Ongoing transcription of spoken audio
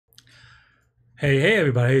Hey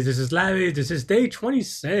everybody, this is Larry. This is day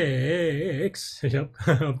 26 yep,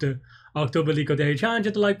 of the October Leetcode Day Challenge.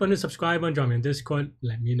 Hit the like button, subscribe, and join me in Discord.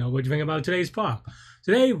 Let me know what you think about today's prompt.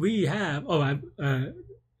 Today we have, we're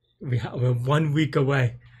 1 week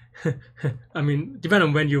away. I mean, depending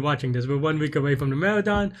on when you're watching this, we're 1 week away from the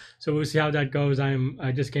marathon. So we'll see how that goes. I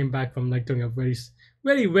just came back from like doing a very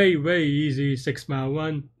easy 6 mile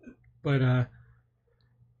run. But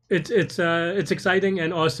it's exciting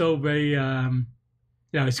and also very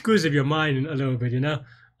it screws with your mind a little bit,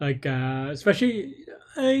 like especially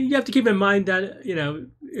you have to keep in mind that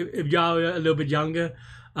if you're a little bit younger,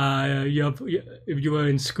 if you were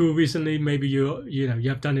in school recently, maybe you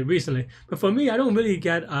have done it recently. But for me, I don't really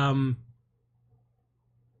get like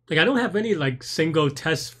I don't have any like single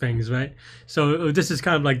test things, right? So this is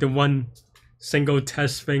kind of like the one single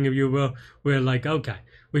test thing, if you will, where like, okay,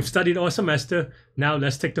 we've studied all semester, now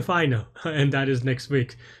let's take the final, and that is next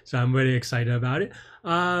week. So I'm really excited about it.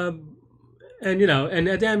 And and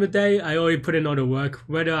at the end of the day, I already put in all the work,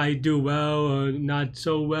 whether I do well or not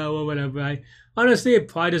so well or whatever. Honestly, it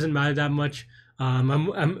probably doesn't matter that much.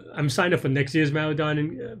 I'm signed up for next year's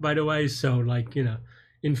marathon, by the way. So like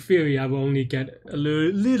in theory, I will only get a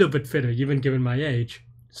little bit fitter, even given my age.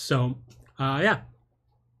 So yeah.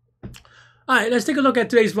 All right, let's take a look at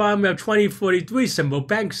today's problem. We have 2043 symbol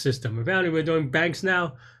bank system. Apparently, we're doing banks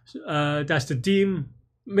now. That's the theme,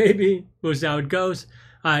 maybe. We'll see how it goes.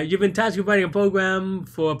 You've been tasked with writing a program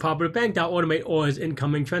for a popular bank that automate all its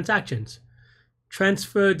incoming transactions.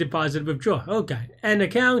 Transfer, deposit, withdraw. Okay. N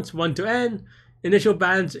accounts, 1 to N. Initial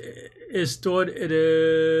balance is stored in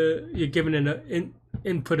you're given an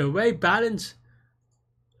input array. Balance,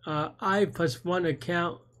 I plus 1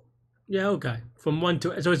 account. Yeah, okay. From 1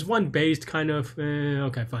 to, so it's 1 based kind of,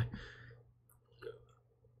 okay, fine.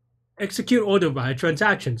 Execute order by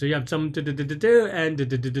transaction. So you have some do and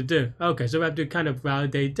do. Okay, so we have to kind of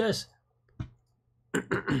validate this.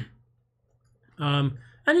 And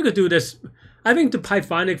you could do this. I think the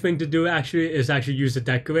Pythonic thing to do is use a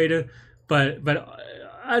decorator, but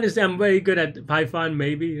honestly, I'm very good at Python.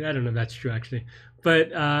 Maybe I don't know if that's true actually,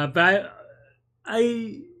 but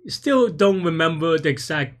I still don't remember the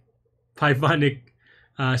exact Pythonic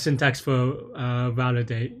syntax for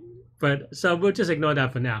validate, but so we'll just ignore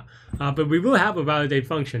that for now. But we will have a validate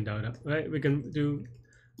function though, right? We can do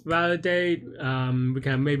validate. We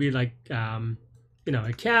can maybe like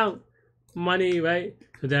account money, right?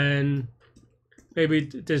 So then maybe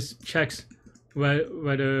this checks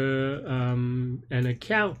whether an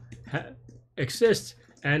account exists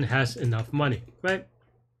and has enough money, right?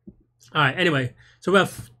 All right. Anyway, so we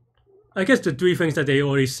have, I guess, the 3 things that they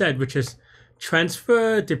already said, which is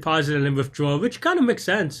transfer, deposit, and then withdraw, which kind of makes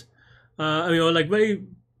sense. I mean, or like very,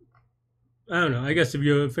 I don't know. I guess if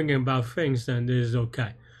you're thinking about things, then this is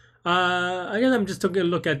okay. I guess I'm just taking a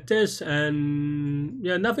look at this, and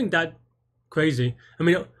yeah, nothing that crazy. I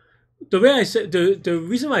mean, the way I say the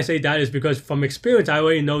reason why I say that is because from experience, I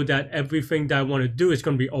already know that everything that I want to do is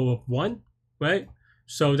going to be O of 1, right?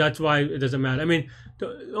 So that's why it doesn't matter. I mean,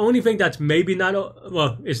 the only thing that's maybe not,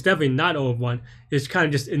 well, it's definitely not O of 1, is kind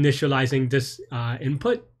of just initializing this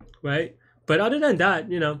input, right? But other than that,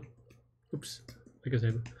 oops, like I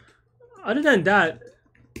said, other than that,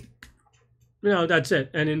 that's it.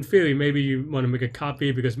 And in theory, maybe you want to make a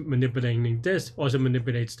copy because manipulating this also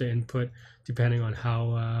manipulates the input depending on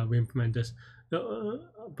how we implement this.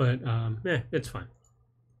 But yeah, it's fine.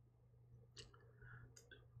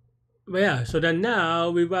 But yeah, so then now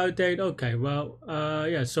we validate, okay, well,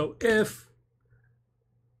 yeah, so if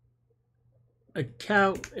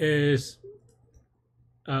account is,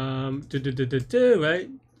 right,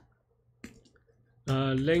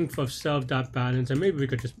 length of self.balance, and maybe we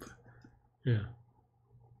could just, if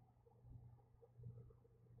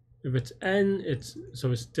it's n, it's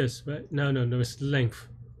this, right? No, it's length.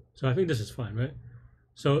 So I think this is fine, right?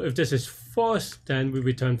 So if this is false, then we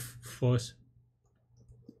return false.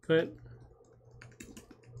 Right?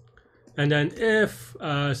 And then if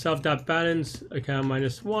self.balance account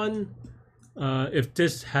 -1, if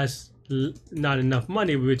this has not enough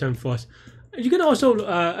money, we return false. You can also,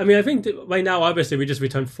 I mean, I think right now, obviously, we just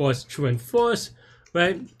return false, true, and false,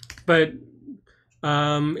 right? But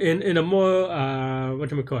in a more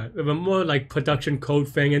with a more like production code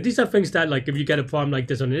thing, and these are things that like if you get a problem like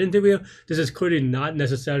this on an interview, this is clearly not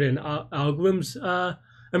necessarily an algorithms.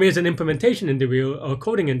 I mean, it's an implementation interview or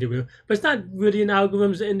coding interview, but it's not really an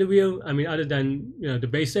algorithms interview. I mean, other than the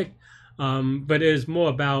basic, but it is more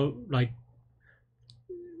about like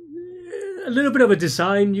a little bit of a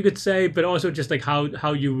design, you could say, but also just like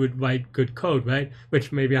how you would write good code, right?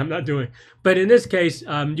 Which maybe I'm not doing. But in this case,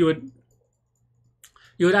 you would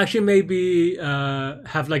you would actually maybe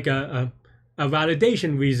have like a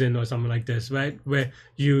validation reason or something like this, right? Where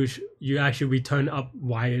you actually return up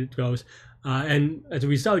why it goes, and as a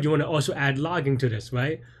result, you want to also add logging to this,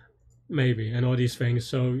 right? Maybe, and all these things.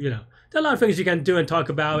 So there are a lot of things you can do and talk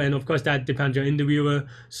about, and of course that depends on your interviewer.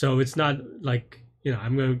 So it's not like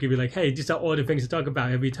I'm going to give you like, hey, these are all the things to talk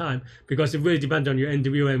about every time, because it really depends on your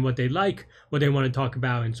interviewer and what they like, what they want to talk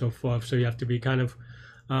about, and so forth. So you have to be kind of,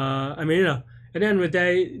 at the end of the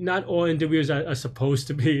day, not all interviews are supposed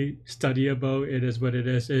to be studyable. It is what it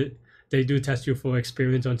is. They do test you for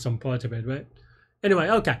experience on some part of it, right? Anyway,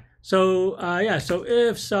 okay. So so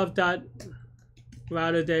if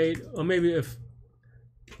self.validate, or maybe if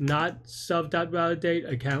not self.validate,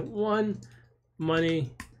 account 1, money.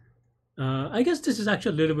 I guess this is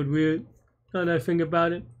actually a little bit weird now that I think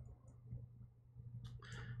about it.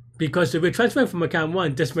 Because if we're transferring from account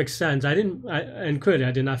 1, this makes sense. And clearly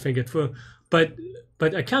I did not think it through. But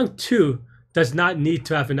account 2 does not need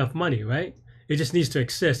to have enough money, right? It just needs to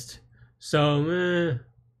exist. So,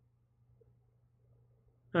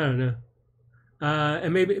 I don't know.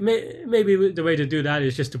 And maybe the way to do that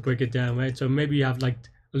is just to break it down, right? So maybe you have like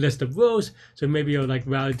a list of rows. So maybe you'll like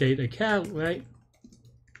validate account, right?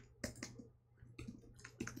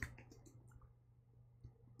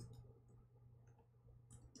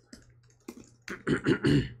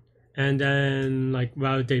 And then like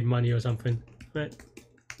validate money or something, right?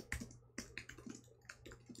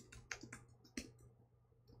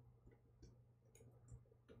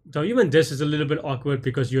 So even this is a little bit awkward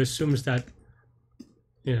because you assumes that,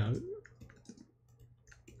 I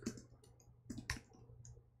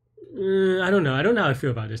don't know how I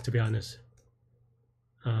feel about this, to be honest.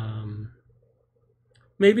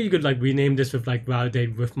 Maybe you could like rename this with like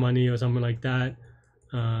validate with money or something like that.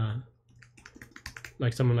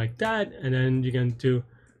 Like something like that, and then you can do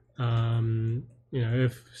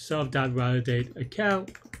if self.validate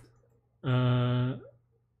account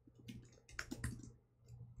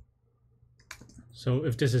so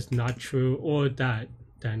if this is not true or that,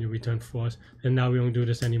 then you return false, and now we don't do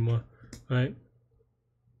this anymore, right?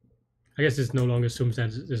 I guess this no longer assumes that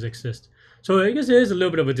this exists. So I guess it is a little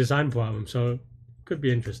bit of a design problem, so it could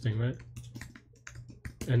be interesting, right?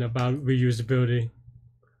 And about reusability.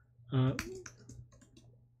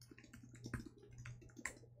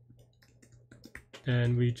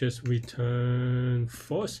 And we just return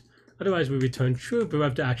false. Otherwise we return true, but we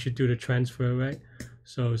have to actually do the transfer, right?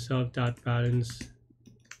 So self.balance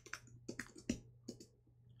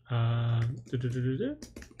why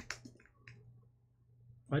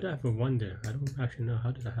do I have a 1 there? I don't actually know.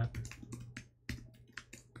 How did that happen?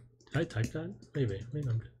 Did I type that? Maybe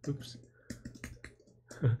I'm oops.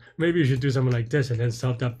 Maybe you should do something like this and then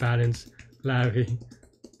self.balance Larry.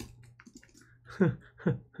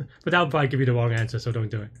 But that would probably give you the wrong answer, so don't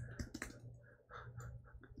do it.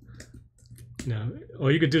 No, or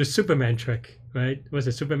you could do the Superman trick, right? What's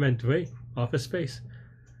it, Superman 3? Office Space?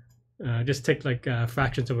 Just take like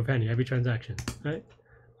fractions of a penny every transaction, right?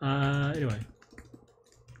 Anyway.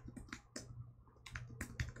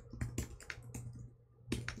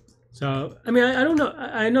 So, I mean, I don't know.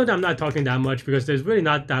 I know that I'm not talking that much because there's really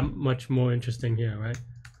not that much more interesting here, right?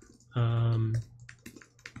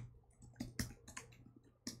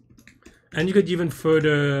 And you could even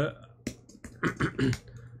further,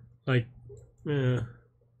 like, yeah,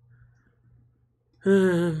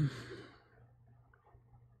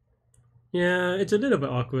 it's a little bit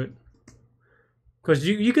awkward. Because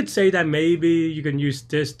you could say that maybe you can use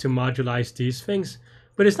this to modularize these things,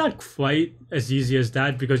 but it's not quite as easy as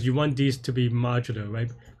that because you want these to be modular, right?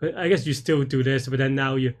 But I guess you still do this, but then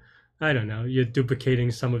now I don't know, you're duplicating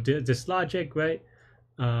some of this logic, right?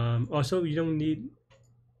 Also, you don't need...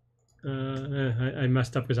 I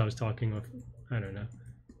messed up because I was talking of, I don't know,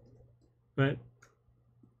 right?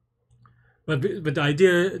 But the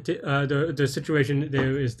idea, the situation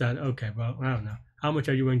there is that, okay, well, I don't know, how much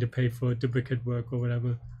are you willing to pay for duplicate work or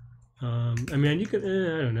whatever? I mean, you could,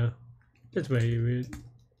 I don't know, that's very weird.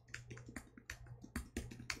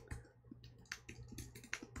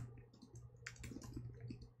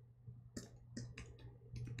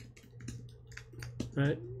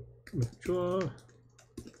 Right, withdraw.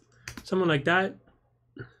 Someone like that.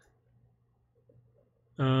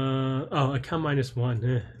 Oh, account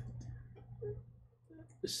 -1.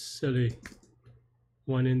 Silly.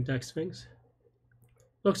 1 index things.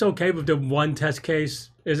 Looks okay with the 1 test case.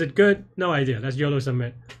 Is it good? No idea. That's YOLO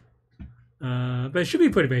submit. But it should be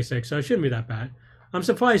pretty basic, so it shouldn't be that bad. I'm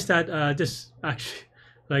surprised that this actually,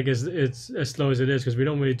 like, it's as slow as it is because we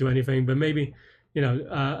don't really do anything. But maybe,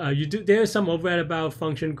 you do. There's some overhead about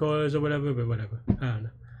function calls or whatever, but whatever. I don't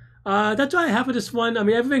know. That's what I have for this one. I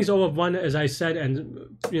mean, everything's all of one, as I said,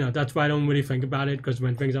 and that's why I don't really think about it, because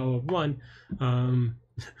when things are all of one,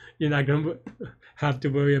 you're not gonna have to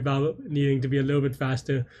worry about needing to be a little bit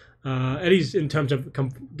faster. At least in terms of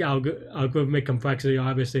algorithmic complexity,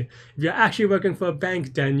 obviously. If you're actually working for a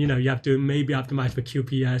bank, then you have to maybe optimize for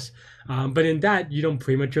QPS. But in that, you don't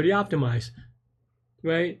prematurely optimize,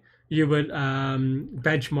 right? You would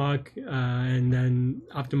benchmark and then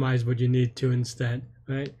optimize what you need to instead,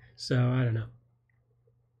 right? So I don't know.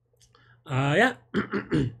 Yeah.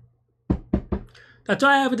 That's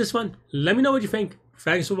all I have for this one. Let me know what you think.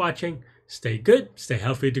 Thanks for watching. Stay good, stay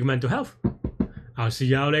healthy to mental health. I'll see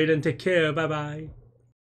y'all later and take care. Bye bye.